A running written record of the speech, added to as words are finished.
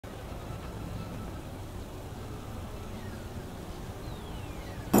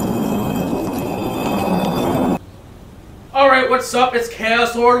Alright, what's up? It's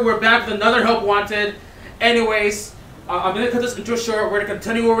Carousel. We're back with another Help Wanted. Anyways, I'm going to cut this intro short. We're going to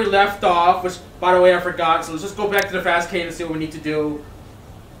continue where we left off, which, by the way, I forgot. So let's just go back to the fast cave and see what we need to do.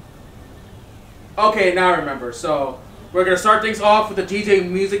 Okay, now I remember. So, we're going to start things off with the DJ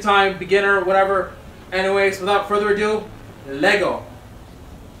music time, beginner, whatever. Anyways, without further ado, Lego.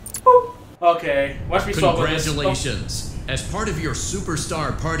 Boop. Okay, watch me solve this. Congratulations! As part of your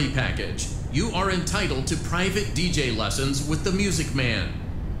Superstar Party Package, you are entitled to private DJ lessons with the Music Man.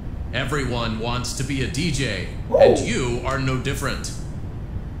 Everyone wants to be a DJ, and you are no different.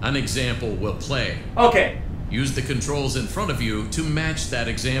 An example will play. Okay. Use the controls in front of you to match that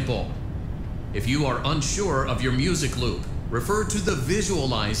example. If you are unsure of your music loop, refer to the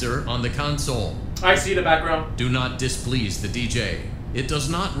visualizer on the console. I see the background. Do not displease the DJ. It does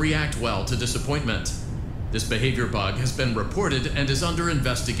not react well to disappointment. This behavior bug has been reported and is under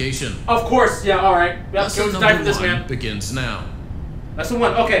investigation. Of course, yeah, alright. Yep, Lesson number this, 1 man. begins now. Lesson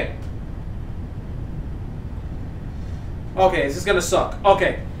 1, okay. Okay, this is gonna suck.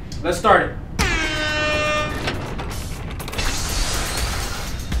 Okay, let's start it.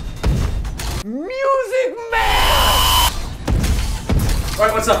 Music Man!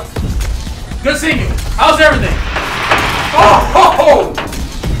 Alright, what's up? Good seeing you. How's everything? Oh! Ho, ho!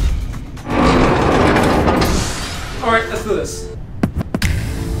 Alright, let's do this.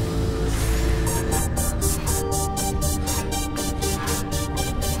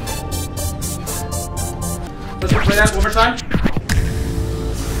 Let's play that one more time.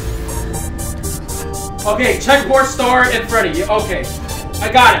 Okay, checkboard, star, and Freddy. Okay.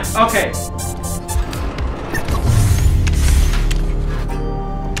 I got it. Okay.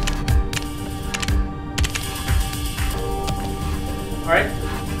 Alright.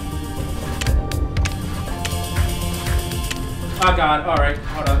 Oh god, alright,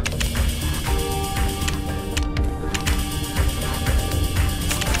 hold on.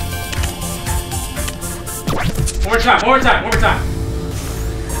 One more time.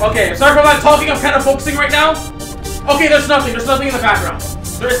 Okay, sorry for not talking, I'm kind of focusing right now. Okay, there's nothing in the background.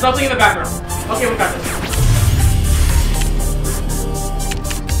 There is nothing in the background. Okay, we got this.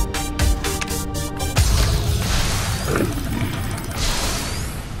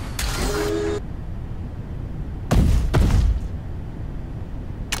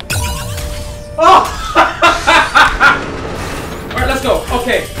 Alright, let's go.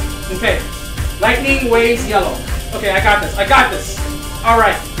 Okay. Lightning, waves, yellow. Okay, I got this.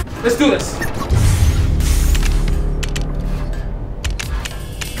 Alright, let's do this.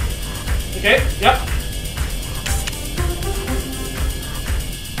 Okay, yep.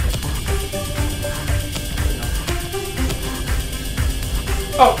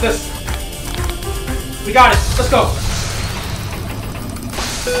 Oh, this. We got it. Let's go.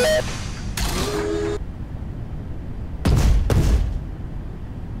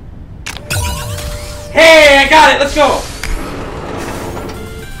 Hey, I got it. Let's go.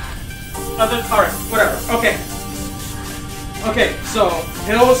 Alright, whatever. Okay. Okay, so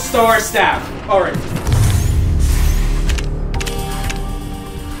hill, star, staff. Alright.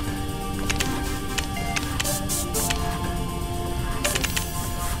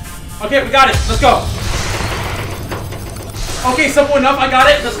 Okay, we got it. Let's go. Okay, simple enough. I got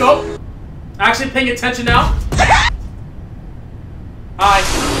it. Let's go. Actually paying attention now.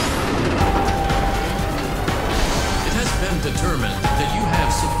 Determined that you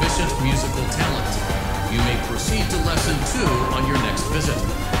have sufficient musical talent. You may proceed to lesson 2 on your next visit.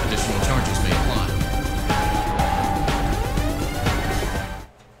 Additional charges may apply.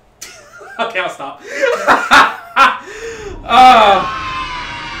 Okay, I'll stop.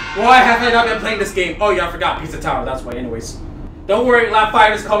 Why have I not been playing this game? Oh yeah, I forgot Pizza Tower, that's why. Anyways, don't worry, lap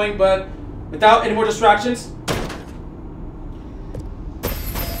 5 is coming, but without any more distractions.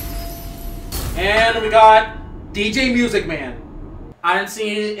 And we got DJ Music Man. I didn't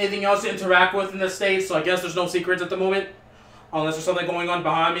see anything else to interact with in this stage, so I guess there's no secrets at the moment. Unless there's something going on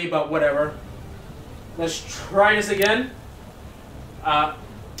behind me, but whatever. Let's try this again. Why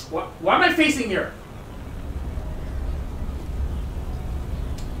am I facing here?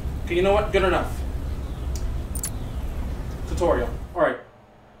 Okay, you know what? Good enough. Tutorial. Alright.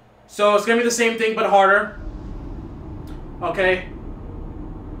 So it's gonna be the same thing, but harder. Okay.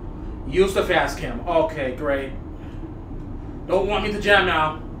 Use the fast cam. Okay, great. Don't want me to jam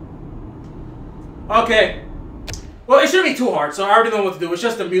now. Okay. Well, it shouldn't be too hard, so I already know what to do. It's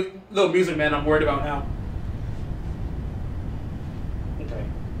just the little Music Man I'm worried about now. Okay.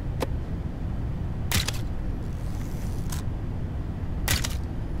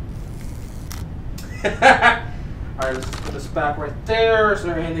 Alright, let's put this back right there. Is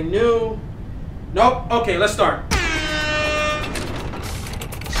there anything new? Nope. Okay, let's start.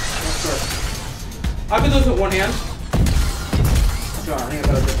 I can do this with one hand. Sure, I think I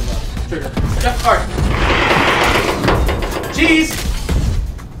gotta grip the trigger. Yep, alright. Jeez!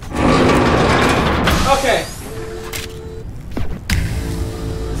 Okay.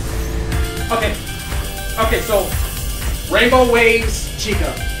 Okay, so Rainbow Waves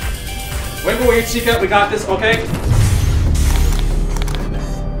Chica. Rainbow Waves Chica, we got this, okay?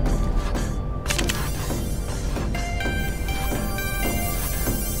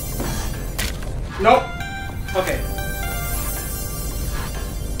 Nope. Okay.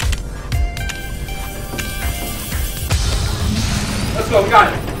 Let's go, we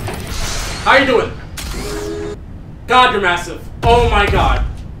got it. How you doing? God, you're massive. Oh my god.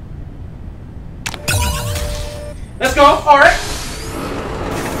 Let's go, alright.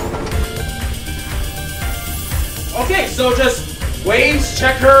 Okay, so just Waves,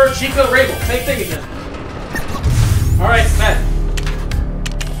 check her, Chica, Rainbow. Same thing again. Alright, man.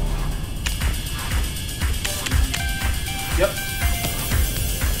 Yep.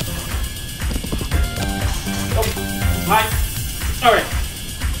 Oh, hi. Alright.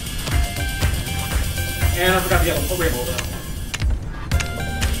 And I forgot the yellow. Oh, Rainbow over there.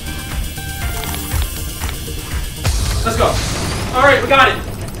 Let's go. Alright, we got it.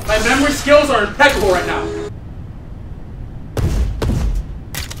 My memory skills are impeccable right now.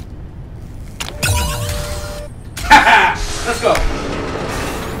 Haha! Let's go.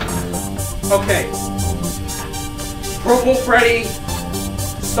 Okay. Purple Freddy,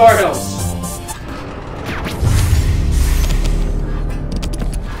 Star Hills.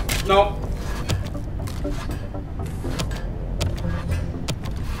 Nope.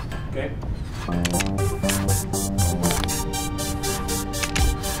 Okay.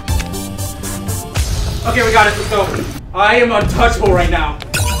 Okay, we got it. Let's go. I am untouchable right now.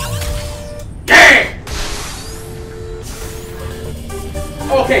 Yeah!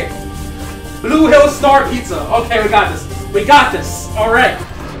 Okay. Blue Hill Star Pizza. Okay, we got this. We got this. Alright.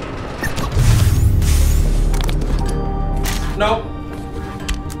 Nope.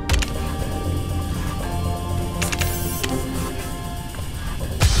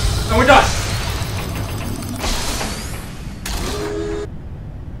 And we're done.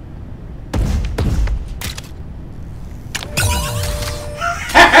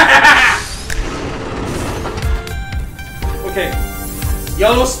 Okay.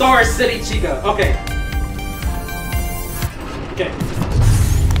 Yellow Star City Chica. Okay. Okay.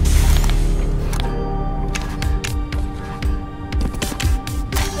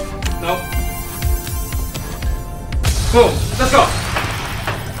 Nope. Boom. Let's go.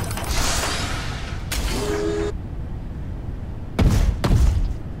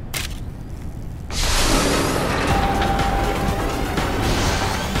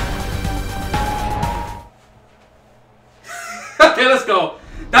 Okay, let's go.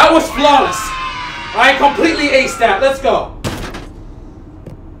 That was flawless. I completely aced that. Let's go.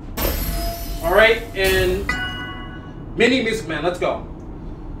 Alright, and Mini Music Man, let's go.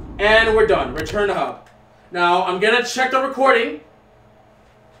 And we're done. Return to hub. Now, I'm gonna check the recording.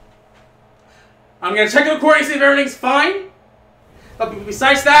 I'm gonna check the recording, see if everything's fine. But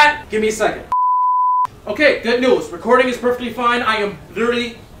besides that, give me a second. Okay, good news. Recording is perfectly fine. I am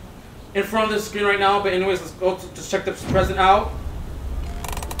literally in front of the screen right now. But anyways, let's go to just check the present out.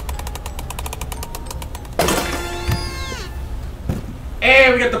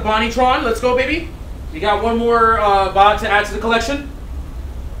 And we got the Bonnie-tron. Let's go, baby. We got one more bot to add to the collection.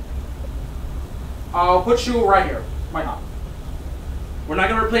 I'll put you right here. Why not? We're not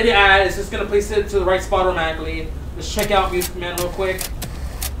going to replay the ad. It's just going to place it to the right spot automatically. Let's check out Music Man real quick.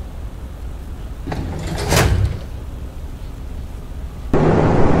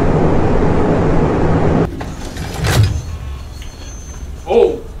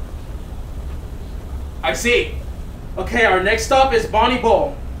 Oh. I see. Okay, our next stop is Bonnie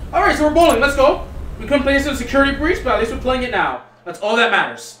Bowl. Alright, so we're bowling. Let's go. We couldn't play this in a security breach, but at least we're playing it now. That's all that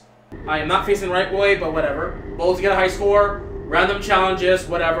matters. I am not facing the right way, but whatever. Bowls to get a high score. Random challenges,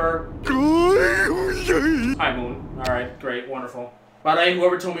 whatever. Hi, Moon. Alright, great, wonderful. By the way,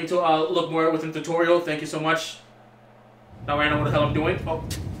 whoever told me to look more within the tutorial, thank you so much. Now I know what the hell I'm doing. Oh.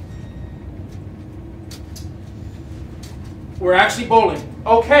 We're actually bowling.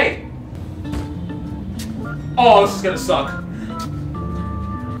 Okay. Oh, this is gonna suck.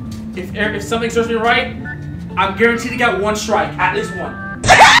 If something serves me right, I'm guaranteed to get one strike. At least one.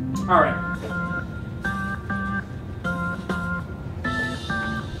 Alright.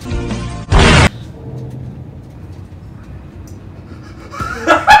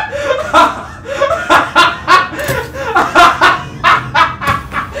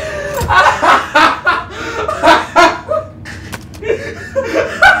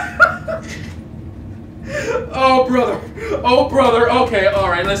 Okay,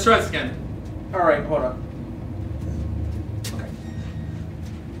 alright, let's try this again. Alright, hold up. Okay.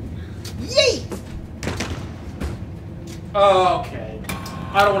 Yay! Okay.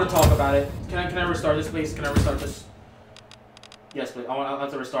 I don't want to talk about it. Can I restart this, please? Can I restart this? Yes, please. I'll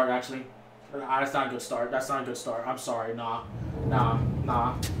have to restart, actually. That's not a good start. That's not a good start. I'm sorry. Nah.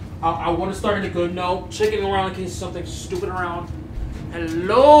 I want to start in a good note. Checking around in case something stupid around.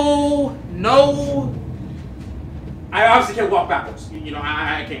 Hello? No. I obviously can't walk backwards. You know,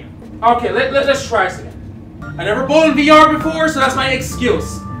 I can't. Okay, let's try this again. I never bowled in VR before, so that's my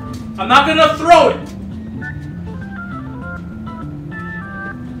excuse. I'm not gonna throw it.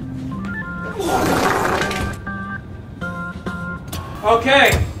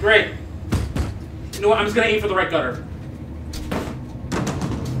 Okay, great. You know what? I'm just gonna aim for the right gutter.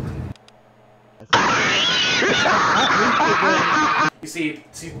 You see,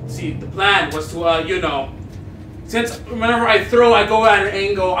 the plan was to, you know, since whenever I throw, I go at an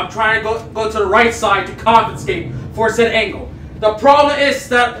angle. I'm trying to go to the right side to compensate for said angle. The problem is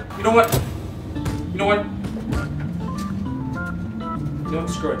that, you know what? You know what? You know what?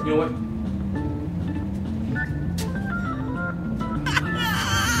 Screw it. You know what?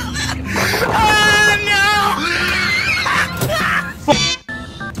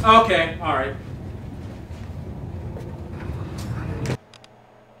 Okay, alright.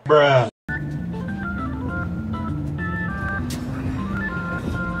 Bruh.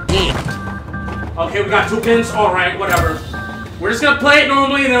 Okay, we got 2 pins. Alright, whatever. We're just gonna play it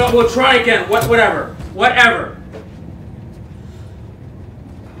normally and then we'll try again. Whatever.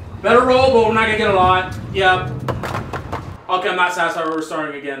 Better roll, but we're not gonna get a lot. Yep. Okay, I'm not satisfied. We're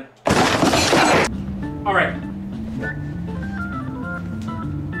starting again. Alright.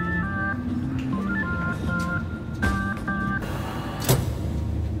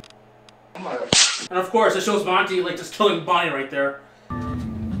 And of course, it shows Monty, like, just killing Bonnie right there.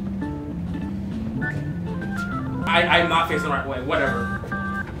 I'm not facing the right way. Whatever.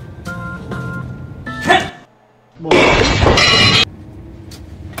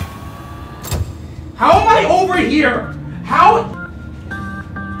 How am I over here? How?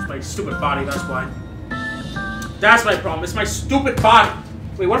 It's my stupid body, that's why. That's my problem. It's my stupid body.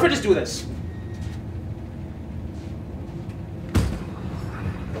 Wait, what if I just do this?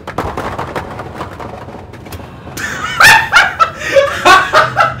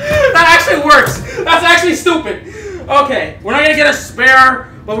 That actually works. That's actually stupid. Okay, we're not gonna get a spare,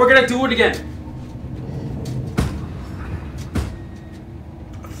 but we're gonna do it again.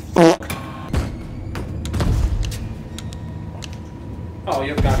 Oh,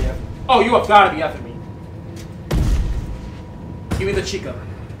 you have gotta be effing. Oh, you have gotta be effing me. Give me the Chica.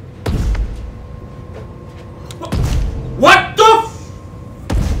 What the f—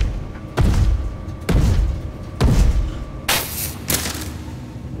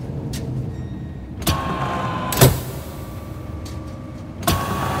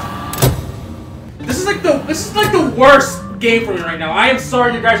 This is like the worst game for me right now. I am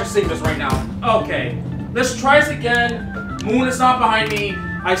sorry you guys are seeing this right now. Okay, let's try this again. Moon is not behind me.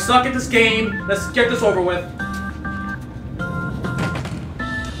 I suck at this game. Let's get this over with.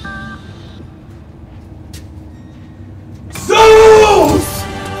 Zeus!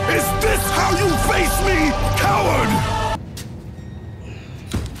 Is this how you face me, coward?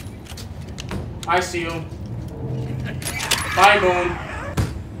 I see you. Bye, Moon.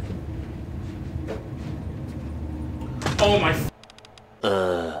 Oh my.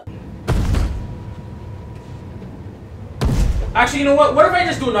 Actually, you know what? What if I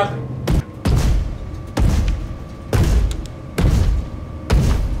just do nothing?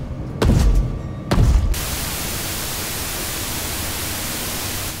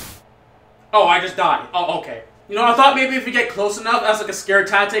 Oh, I just died. Oh, okay. You know, I thought maybe if you get close enough, that's like a scare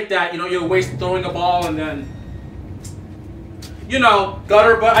tactic that, you know, you'll waste throwing a ball and then, you know,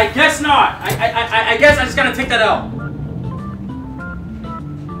 gutter, but I guess not. I guess I just gotta take that out.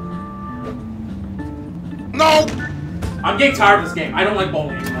 No! I'm getting tired of this game. I don't like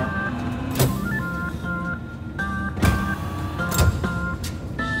bowling anymore.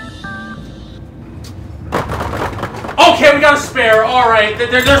 Okay, we got a spare. Alright,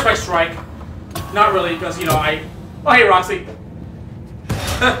 there's my strike. Not really, because, you know, Oh, hey, Roxy.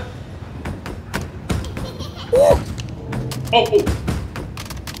 Oh.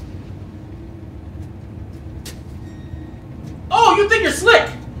 Oh, you think you're slick?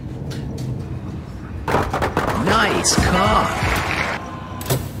 Nice car.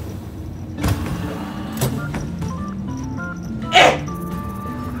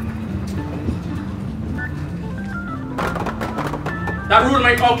 That ruined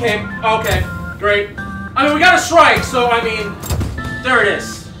my... Okay, great. I mean, we got a strike, so, I mean... There it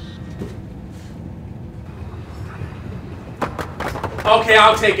is. Okay,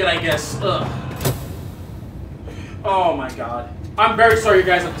 I'll take it, I guess. Ugh. Oh my god. I'm very sorry you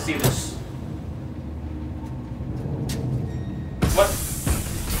guys have to see this. What?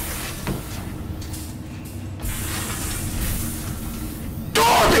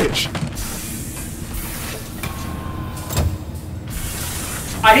 Garbage!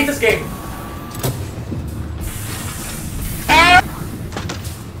 I hate this game.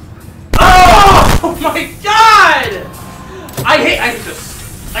 Oh my god! I hate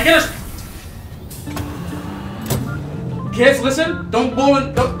this. I get a... Kids, listen. Don't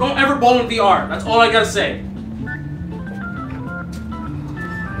ever bowl in VR. That's all I gotta say.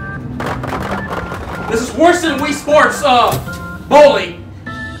 This is worse than Wii Sports bowling,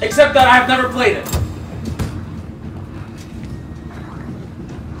 except that I've never played it.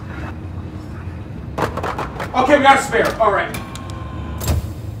 Okay, we got a spare. All right.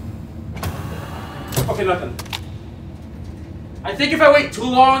 Okay, nothing. I think if I wait too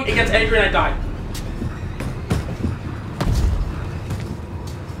long, it gets angry and I die.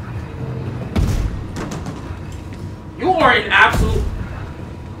 You are an absolute...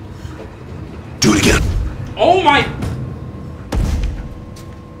 Do it again. Oh my...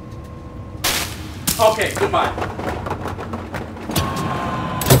 Okay, goodbye.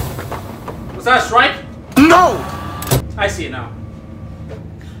 Was that a strike? No! I see it now.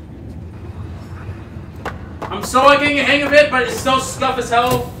 I'm still getting a hang of it, but it's still scuff as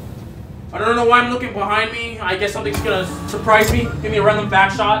hell. I don't know why I'm looking behind me. I guess something's gonna surprise me. Give me a random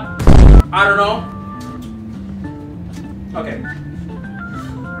back shot. I don't know. Okay.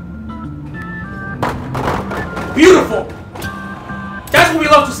 Beautiful! That's what we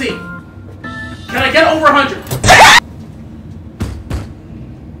love to see. Can I get over 100?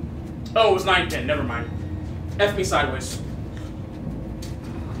 Oh, it was 9-10. Never mind. F me sideways.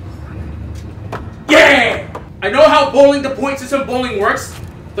 Yeah! I know how bowling, the point system bowling works.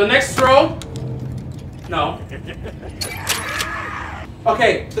 The next throw... No.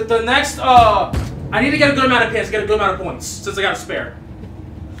 Okay, the next, I need to get a good amount of pins, get a good amount of points, since I got a spare.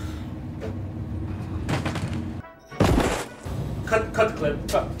 Cut the clip.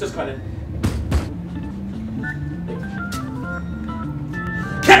 Just cut it.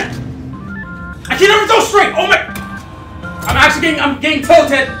 Cat! I can't ever throw straight! Oh my... I'm getting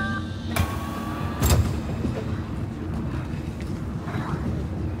tilted!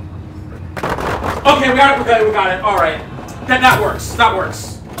 Okay, we got it. Alright. That works. That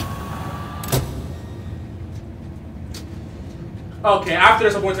works. Okay, after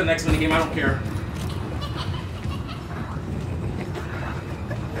this, I'm going to the next minigame. I don't care.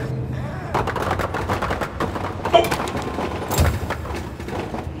 Oh!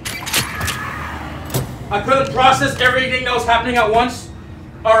 I couldn't process everything that was happening at once.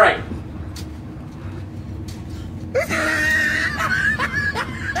 Alright.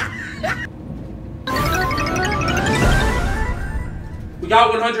 We got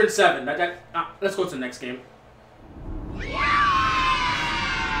 107. Let's go to the next game.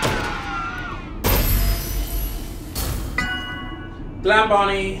 Glam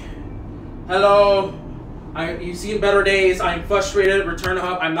Bonnie. Hello. You've seen better days. I'm frustrated. Return to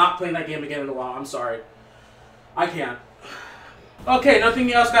Hub. I'm not playing that game again in a while. I'm sorry. I can't. Okay,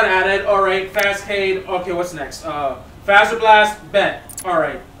 nothing else got added. Alright, Fastcade. Okay, what's next? Fazerblaster. Bet.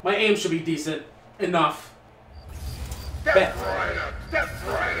 Alright. My aim should be decent. Enough. Step right up. Step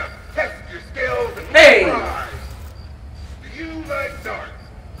right up. Test your skills and hey! try. Do you like darts?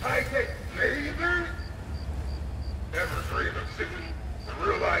 High-tech lasers? Ever dream of sitting in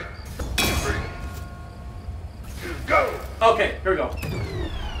real life? 3, 2, go! Okay, here we go.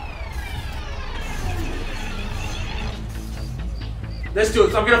 Let's do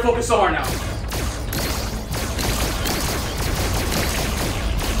it. I'm gonna focus so hard now.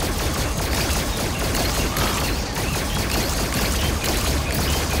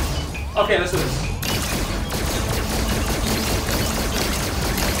 Okay, let's do this.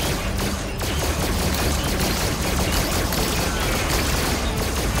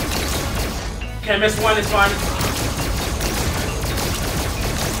 Okay, I missed one, it's fine.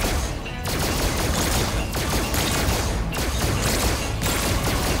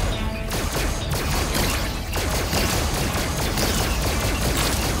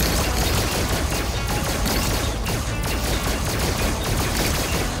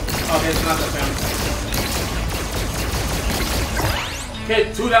 Okay, it's not that bad.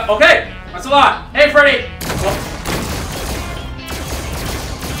 Okay, 2 down. Okay, that's a lot. Hey, Freddy. Oh.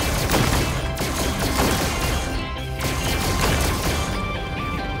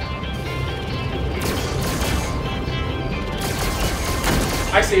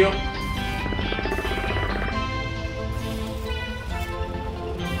 I see you.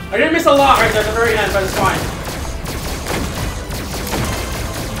 I didn't miss a lot right there at the very end, but it's fine.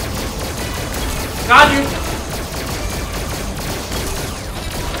 Got you.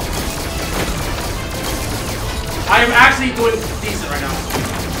 I am actually doing decent right now.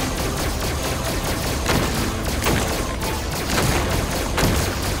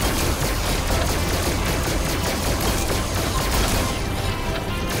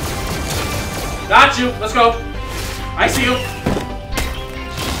 Got you. Let's go. I see you.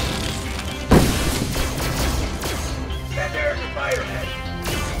 There's a firehead.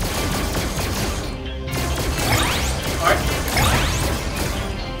 Alright.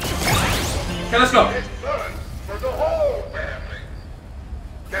 Okay, let's go. It's fun for the whole family.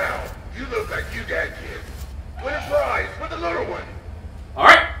 Now, you look like you got kids. Win a prize for the little one.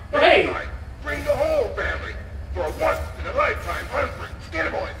 Alright. Hey. Next night, bring the whole family for a once-in-a-lifetime hunt.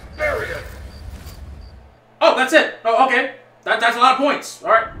 Skinnaboys, bury us. Oh, that's it. Oh, okay. That's a lot of points.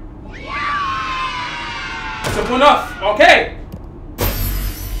 Alright. Simple enough. Okay.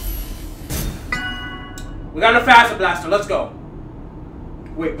 We got a Fazerblaster. Let's go.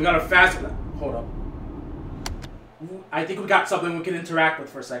 Wait, we got a Fazerblaster. Hold up. I think we got something we can interact with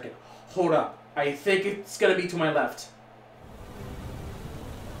for a second. Hold up. I think it's gonna be to my left.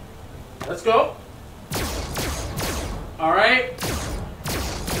 Let's go. Alright.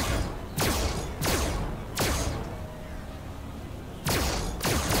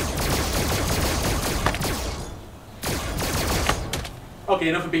 Okay,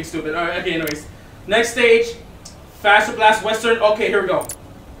 enough of being stupid. Alright, okay, anyways. Next stage, Fazerblaster Western. Okay, here we go.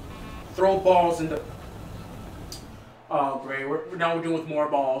 Throw balls into... Oh, great. Now we're doing with more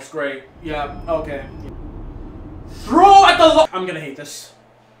balls. Great. Yeah, okay. Throw at the... I'm gonna hate this.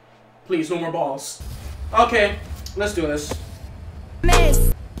 Please, no more balls. Okay, let's do this.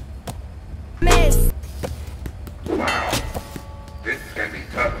 Miss. Miss. Wow. This is gonna be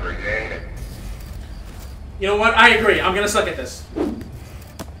tough for you, ain't it? You know what? I agree. I'm gonna suck at this.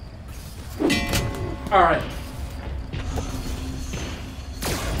 Alright.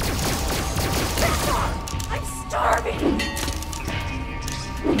 I'm starving.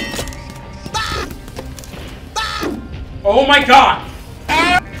 Oh my god!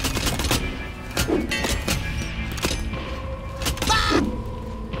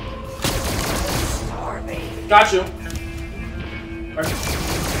 Starving. Got you. Right.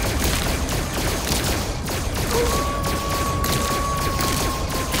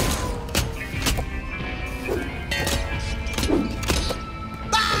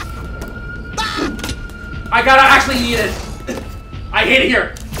 I gotta actually eat it. I hate it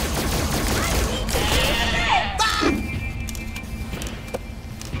here.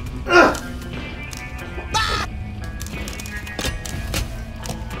 Ugh.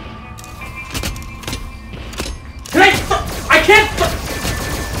 Can I can't.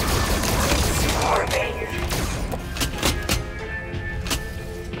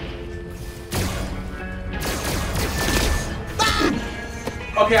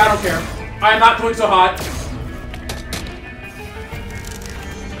 Okay, I don't care. I am not doing so hot.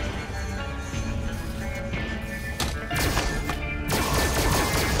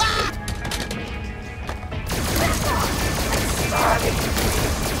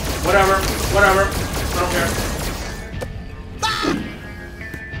 Whatever, whatever. I don't care.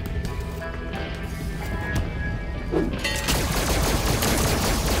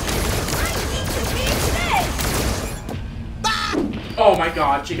 Oh my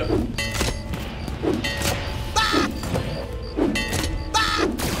god, Chica.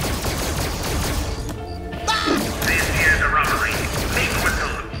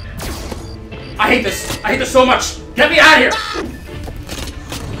 I hate this. I hate this so much. Get me out of here.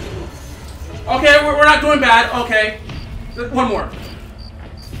 Okay, we're not doing bad. Okay. One more.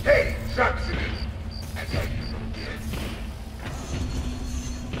 Hey, Roxy. I thought you were dead.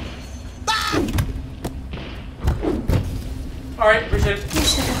 Alright, appreciate it. You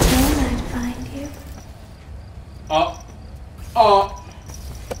should have known I'd find you.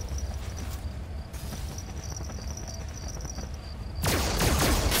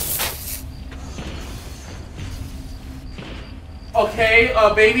 Okay,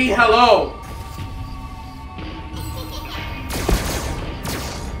 baby, hello.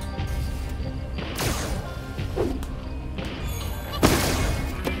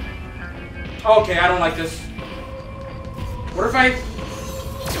 Okay, I don't like this. What if I...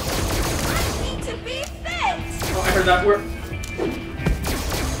 need to be fit. Oh, I heard that word.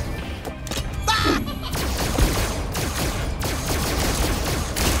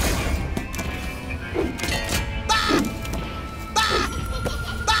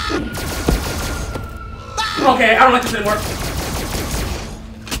 Okay, I don't like this anymore.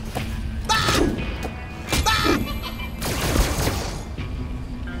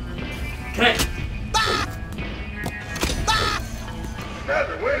 Okay.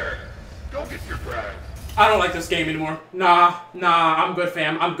 Another winner. Go get your prize. I don't like this game anymore. Nah, I'm good,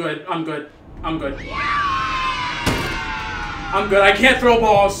 fam. I'm good. I'm good. I'm good. I'm good. I can't throw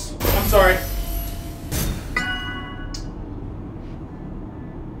balls. I'm sorry.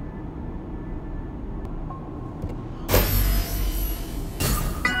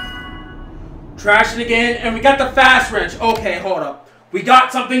 Trashing again, and we got the fast wrench. Okay, hold up. We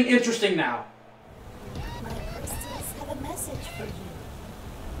got something interesting now. My crystals have a message for you.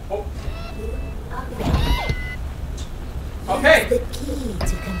 Oh. Use Okay. the key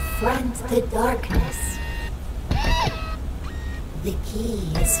to confront the darkness. The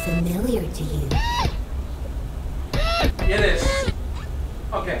key is familiar to you. It is.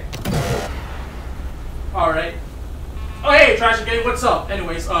 Okay. Alright. Oh, hey, Trash Game, what's up?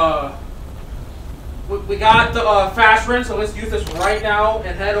 Anyways, we got the fast run, so let's use this right now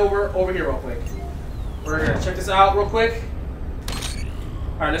and head over here real quick. We're gonna check this out real quick.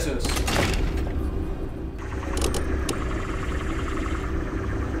 Alright, let's do this.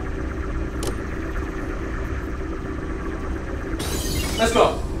 Let's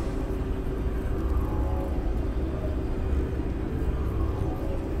go.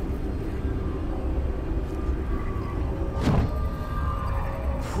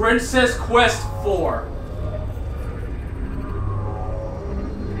 Princess Quest 4.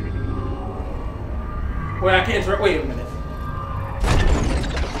 Wait, I can't interrupt. Wait a minute.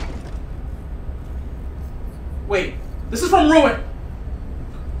 Wait, this is from Ruin.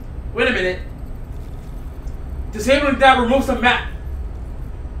 Wait a minute. Disabling that removes the map.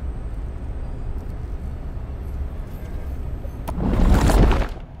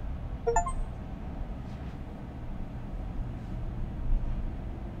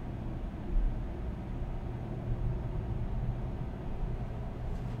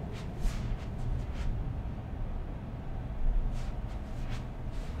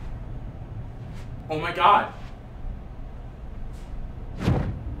 Oh my god.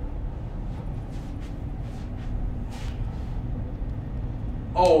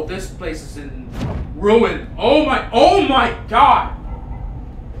 Oh, this place is in ruin. Oh my god.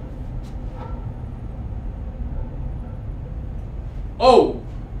 Oh.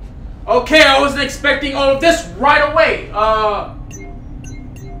 Okay, I wasn't expecting all of this right away.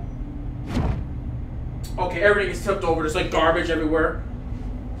 Okay, everything is tipped over. There's like garbage everywhere.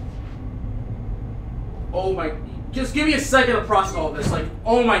 Oh my, just give me a second to process all this. Like,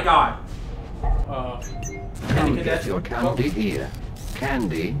 oh my god. Come get your candy here.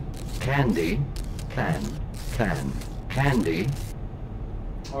 Candy, candy, can, candy.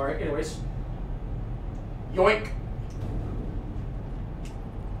 Alright, anyways. Yoink.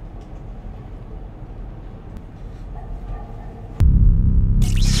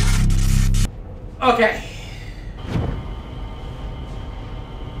 Okay.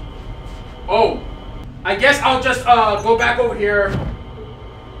 Oh. I guess I'll just go back over here,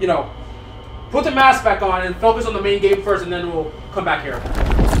 you know, put the mask back on and focus on the main game first, and then we'll come back here.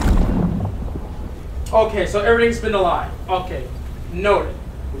 Okay, so everything's been alive. Okay, noted.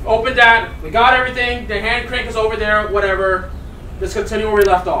 We've opened that, we got everything, the hand crank is over there, whatever. Let's continue where we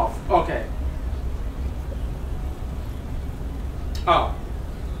left off. Okay. Oh.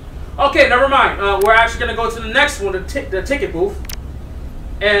 Okay, never mind. We're actually going to go to the next one, the ticket booth,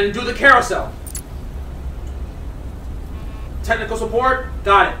 and do the carousel. Technical support,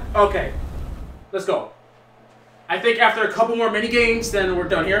 got it. Okay, let's go. I think after a couple more mini games, then we're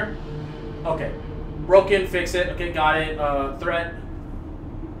done here. Okay, broken, fix it. Okay, got it. Threat.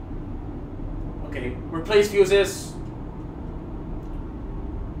 Okay, replace fuses.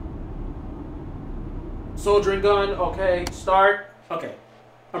 Soldering gun. Okay, start. Okay,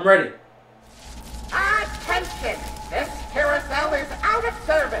 I'm ready. Attention! This carousel is out of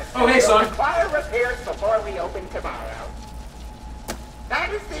service. Oh, hey, son. It will require repairs before we open tomorrow.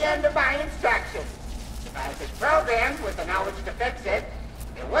 That is the end of my instructions. If I was programmed with the knowledge to fix it,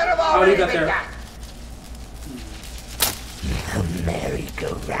 it would have already been done. The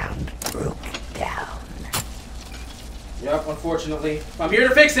merry-go-round broke down. Yep, unfortunately. I'm here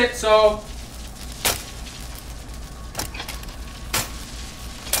to fix it, so...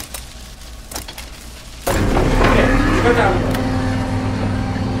 Okay, go down.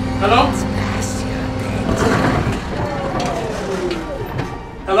 Hello?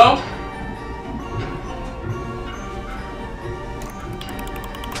 Hello?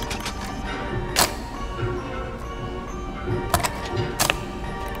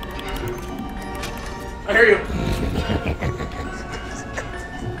 I hear you.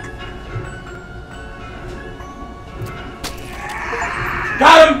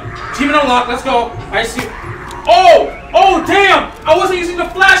 Got him! Achievement unlocked, let's go. I see. Oh! Oh, damn! I wasn't using the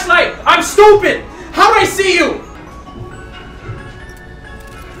flashlight! I'm stupid! How do I see you?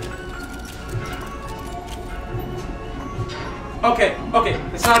 Okay, okay.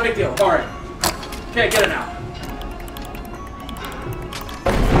 It's not a big deal. Alright. Okay, get it now.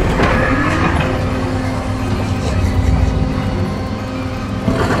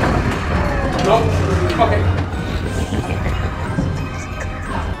 Nope. Okay.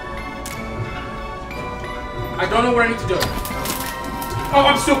 I don't know what I need to do. Oh,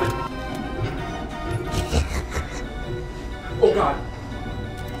 I'm stupid. Oh, God.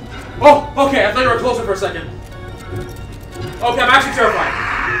 Oh, okay. I thought you were closer for a second. Okay, I'm actually terrified.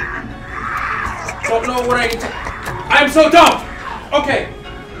 Don't know what I need to... I'm so dumb! Okay.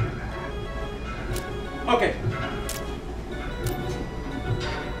 Okay.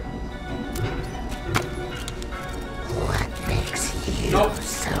 What makes you Nope. so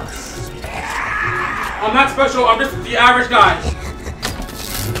special? I'm not special, I'm just the average guy.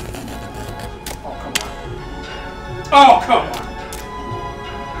 Oh, come on. Oh, come on.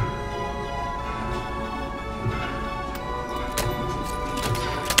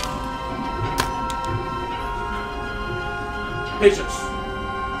 Patience.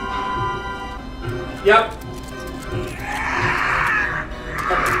 Yep.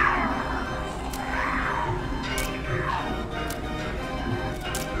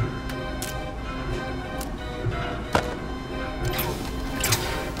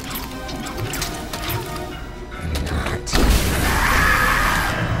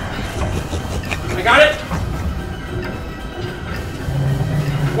 I got it.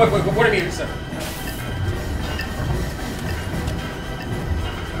 Wait, what do you mean you said?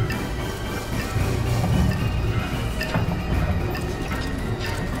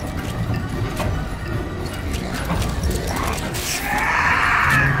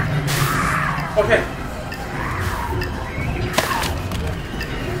 Okay.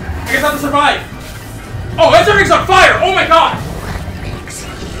 I guess I have to survive. Oh, everything's on fire! Oh my god!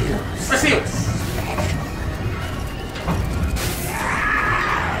 I see you.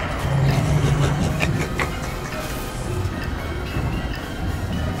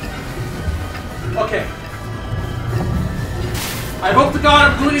 Okay. I hope to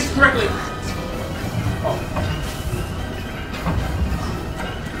God I'm doing this correctly. Oh.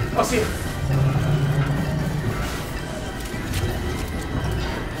 I'll see you.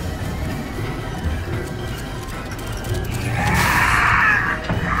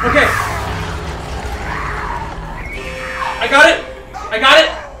 Okay. I got it. I got it.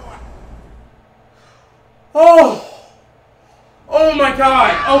 Oh. Oh my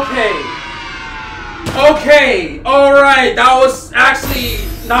god. Okay. Okay. Alright. That was actually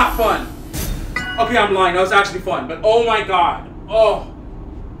not fun. Okay, I'm lying. That was actually fun. But oh my god. Oh.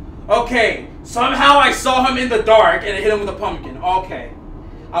 Okay. Somehow I saw him in the dark and I hit him with a pumpkin. Okay.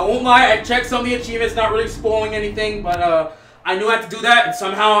 I won't lie. I checked some of the achievements. Not really spoiling anything. But I knew I had to do that, and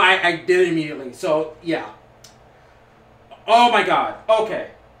somehow I did it immediately. So, yeah. Oh my god. Okay.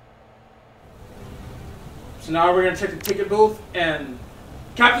 So now we're going to check the ticket booth, and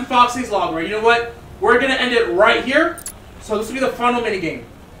Captain Foxy's logger. You know what? We're going to end it right here. So this will be the final minigame.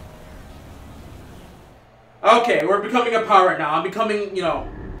 Okay, we're becoming a pirate now. I'm becoming, you know,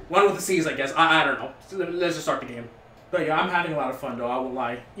 one with the seas, I guess. I don't know. Let's just start the game. But yeah, I'm having a lot of fun, though. I won't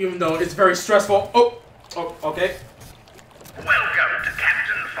lie. Even though it's very stressful. Oh, okay. Welcome to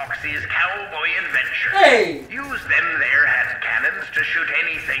Captain Foxy's Cowboy Adventure. Hey! Use them there hand cannons to shoot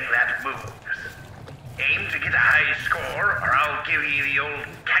anything that moves. Aim to get a high score, or I'll give you the old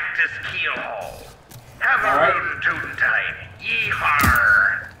cactus keel haul. Have a rootin' tootin' time.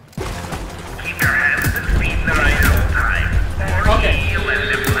 Yee-har! Keep your hands and feet in the right old time, or you'll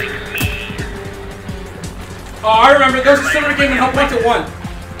end up like me. Oh, I remember. There's a similar game in Help Wanted 1.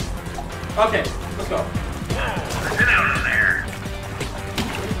 Okay, let's go. Whoa, sit down in there.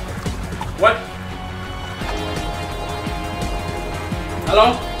 What?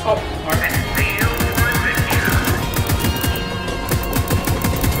 Hello? Oh, alright.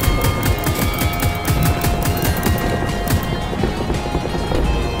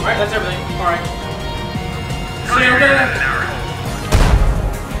 Alright, that's everything. Alright. So you're gonna...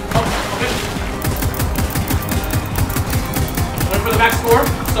 Oh, okay. Wait for the max score,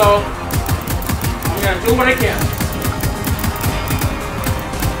 so... I'm gonna do what I can.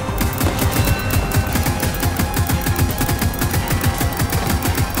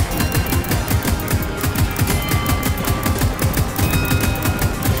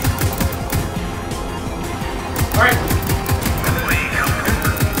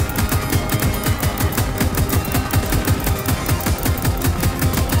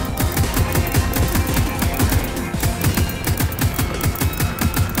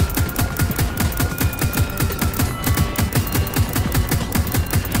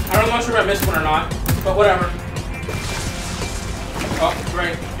 missed one or not, but whatever. Oh,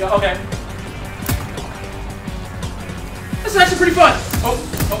 great. Yeah, okay. This is actually pretty fun. Oh.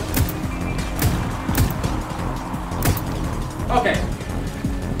 Okay.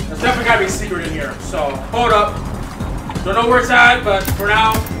 There's definitely gotta be a secret in here. So, hold up. Don't know where it's at, but for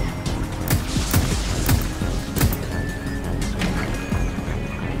now.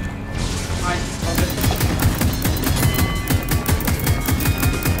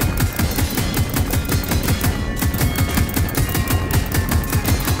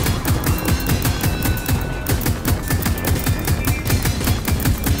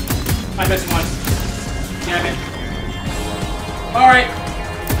 I missed one. Damn it. Alright.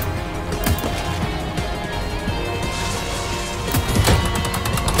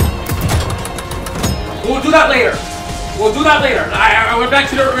 We'll do that later. We'll do that later. I went back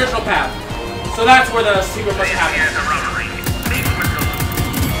to the original path. So that's where the secret must happen.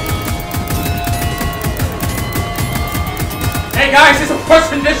 Hey guys, it's a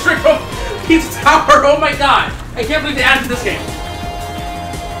person district from Pizza Tower. Oh my god. I can't believe they added to this game.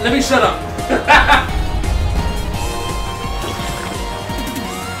 Let me shut up.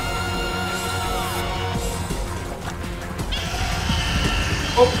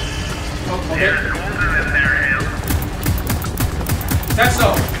 Oh, okay. That's so.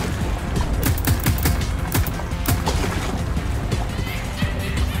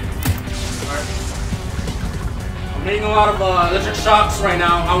 Alright. I'm getting a lot of electric shocks right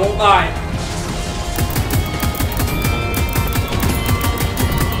now, I won't lie.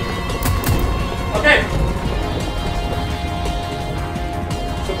 Okay.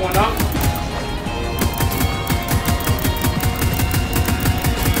 So going up.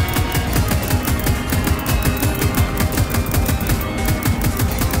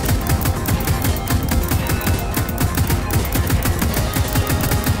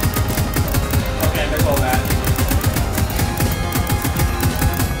 Okay, that's all that.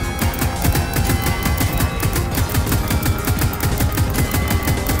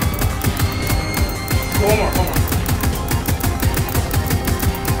 One more.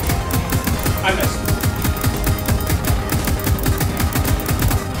 I missed.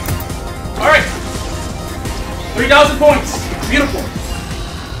 Alright. 3,000 points. Beautiful.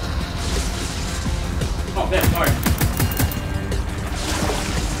 Oh, there. Alright.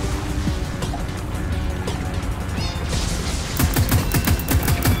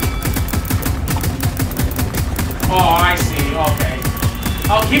 Oh, I see. Okay.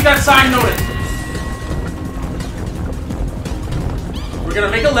 I'll keep that sign noted. We're gonna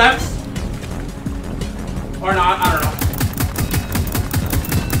make a left. Or not, I don't know.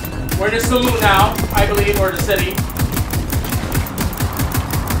 We're in the saloon now, I believe, or the city.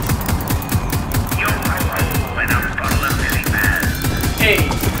 Hey.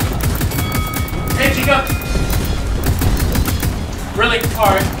 Hey, Chica. Really?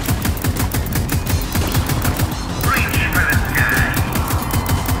 Alright.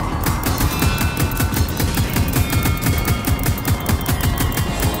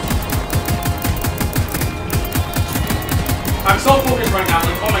 I'm so focused right now,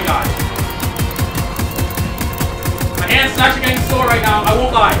 like, oh my god. My hand's actually getting sore right now, I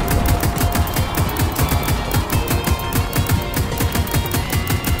won't lie.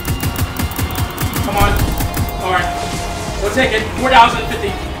 Come on. Alright. We'll take it.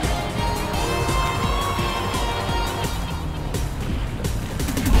 4,050.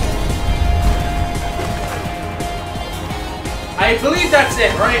 I believe that's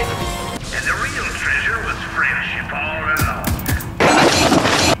it, right? And the real treasure was friendship all along.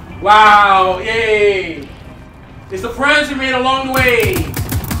 Wow, yay! It's the friends we made along the way.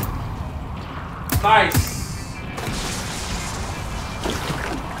 Nice.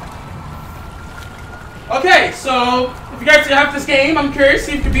 Okay, so if you guys have this game, I'm curious,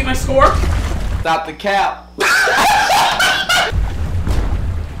 see if you can beat my score. Stop the cap.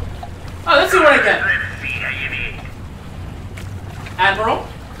 Oh, let's see what I get. Let's see how you did. Admiral.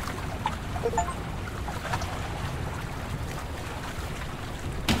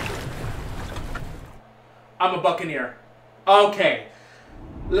 I'm a buccaneer. Okay.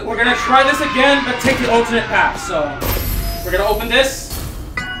 We're gonna try this again, but take the alternate path. So, we're gonna open this.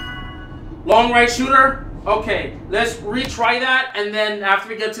 Long right shooter. Okay, let's retry that, and then after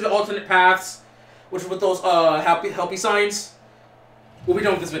we get to the alternate paths, which is with those helpy signs, we'll be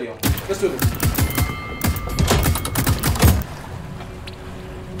done with this video. Let's do this.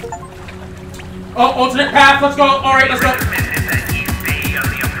 Oh, alternate path, let's go. Alright, let's go.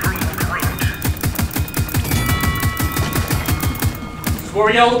 This is where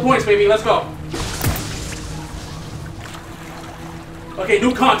we get all the points, baby. Let's go. Okay,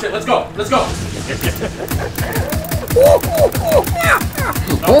 new content. Let's go. Let's go.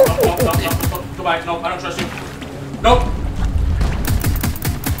 Nope. Go back. Nope, I don't trust you. Nope.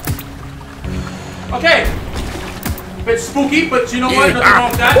 Okay. Bit spooky, but you know what? Nothing wrong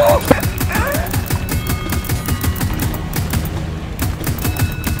with that.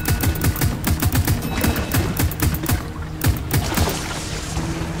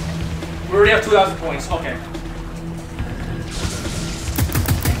 We already have 2,000 points. Okay.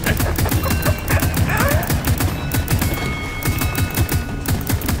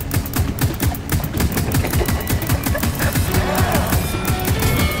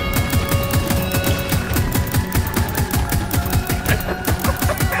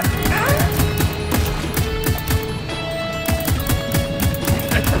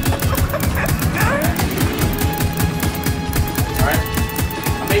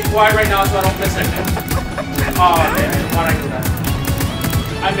 Wide right now so I don't miss anything. Oh man, why'd I do that?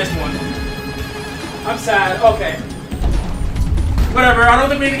 I missed one. I'm sad. Okay. Whatever, I don't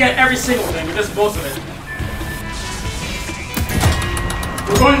think we need to get every single thing, we just most of it.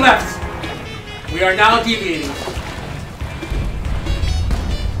 We're going left. We are now deviating.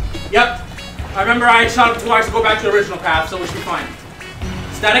 Yep. I remember I shot him twice to go back to the original path, so we should be fine.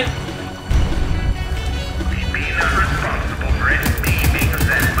 Static? We've been responsible for any meetings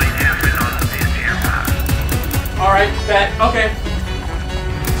that might happen on this here path. Alright, bet. Okay.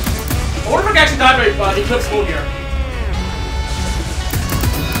 I wonder if I can actually die by Eclipse Moon here.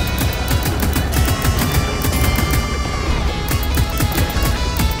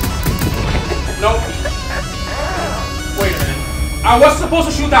 Nope. Wait a minute. I was supposed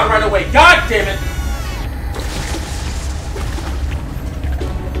to shoot that right away. God damn it.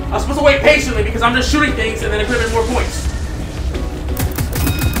 I was supposed to wait patiently because I'm just shooting things and then it could have been more points.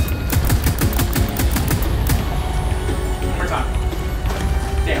 One more time.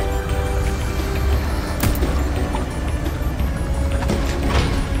 Damn.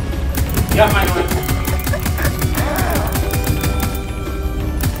 Yep, I know it.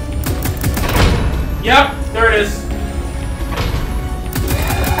 Yep, there it is.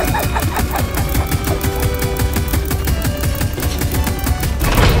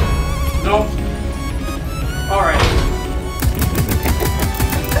 Nope. Alright.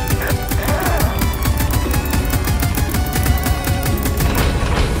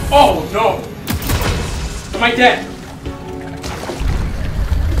 Oh, no. Am I dead?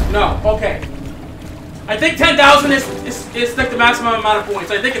 No, okay. I think 10,000 is like the maximum amount of points.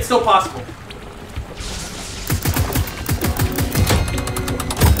 I think it's still possible.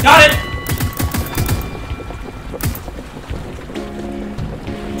 Got it!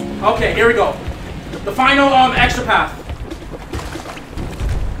 Okay, here we go. The final extra path.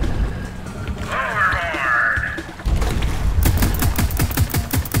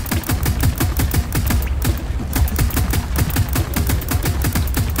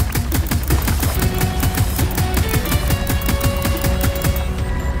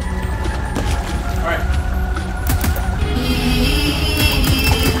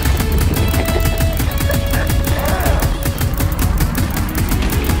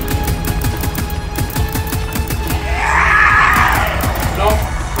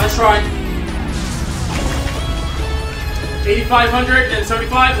 Try.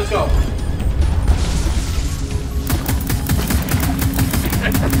 8,575, let's go.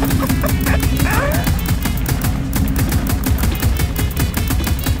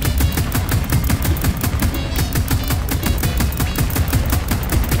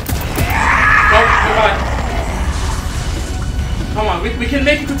 Nope, goodbye. Come on, we can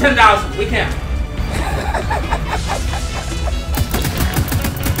make it to 10,000. We can.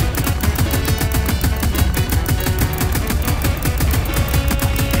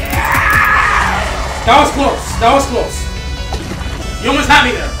 That was close. That was close. You almost had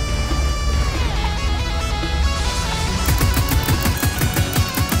me there.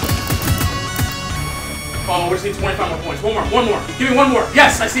 Oh, we just need 25 more points. One more. One more. Give me one more.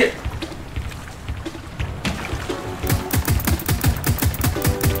 Yes, I see it.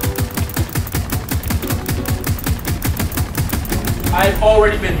 I've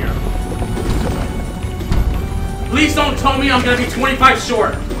already been here. Please don't tell me I'm going to be 25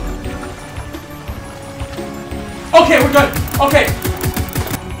 short. Okay, we're good. Okay.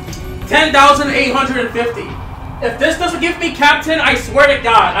 10,850. If this doesn't give me Captain, I swear to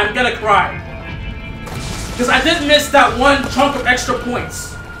God, I'm gonna cry. Because I did miss that one chunk of extra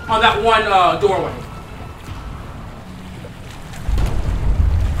points on that one doorway.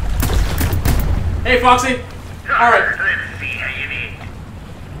 Hey, Foxy. Alright. Let's see how you did.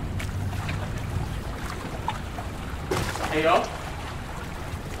 Hey, yo.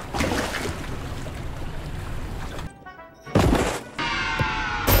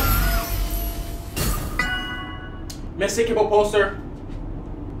 Missing Kibble poster.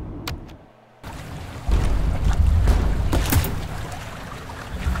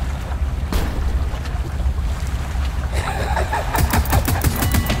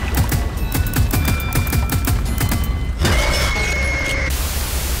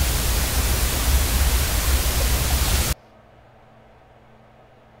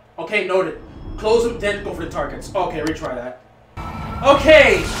 Okay, noted. Close them, then go for the targets. Okay, retry that.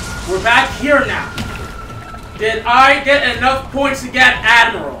 Okay, we're back here now. Did I get enough points to get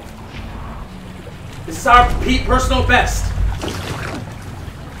Admiral? This is our personal best.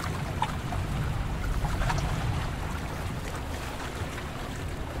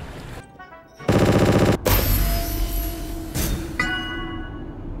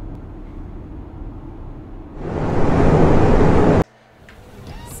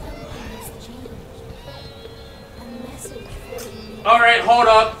 Alright, hold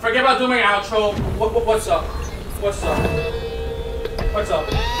up. Forget about doing my outro. What's up? What's up? What's up?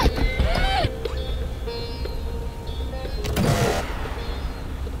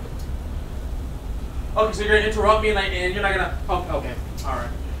 Okay, so you're gonna interrupt me and you're not gonna... Oh, okay. Alright.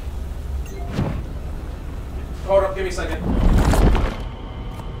 Hold up, give me a second.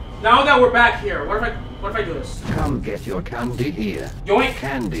 Now that we're back here, what if I do this? Come get your candy here. Yoink!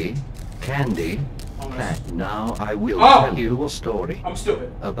 Candy. Now I will tell you a story. I'm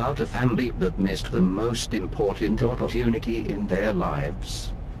stupid. About a family that missed the most important opportunity in their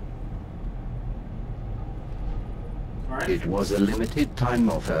lives. Alright. It was a limited time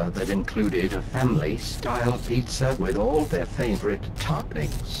offer that included a family-style pizza with all their favorite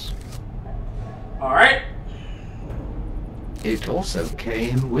toppings. Alright. It also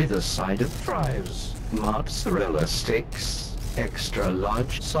came with a side of fries, mozzarella sticks, extra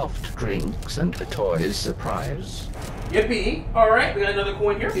large soft drinks, and a toy surprise. Yippee. Alright, we got another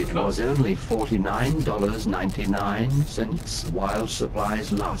coin here. It was only $49.99 while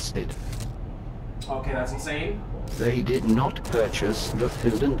supplies lasted. Okay, that's insane. They did not purchase the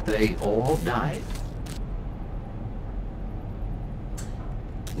food and they all died.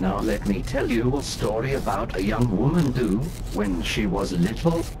 Now let me tell you a story about a young woman who, when she was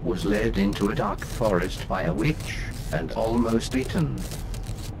little, was led into a dark forest by a witch and almost eaten.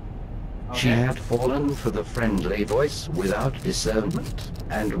 Okay. She had fallen for the friendly voice without discernment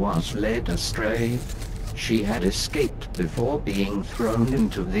and was led astray. She had escaped before being thrown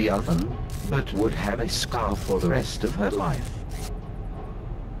into the oven, but would have a scar for the rest of her life.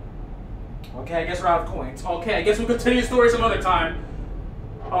 Okay, I guess we're out of coins. Okay, I guess we'll continue the story some other time.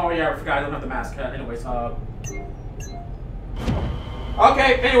 Oh yeah, I forgot I don't have the mask. Anyways,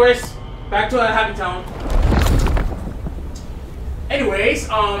 okay, anyways, back to Happy Town. Anyways,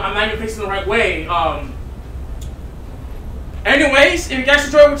 I'm not even facing the right way. Anyways, if you guys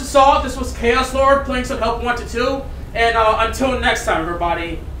enjoyed what you saw, this was Chaos Lord playing some Help 1 to 2. And until next time,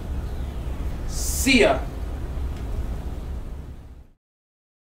 everybody, see ya.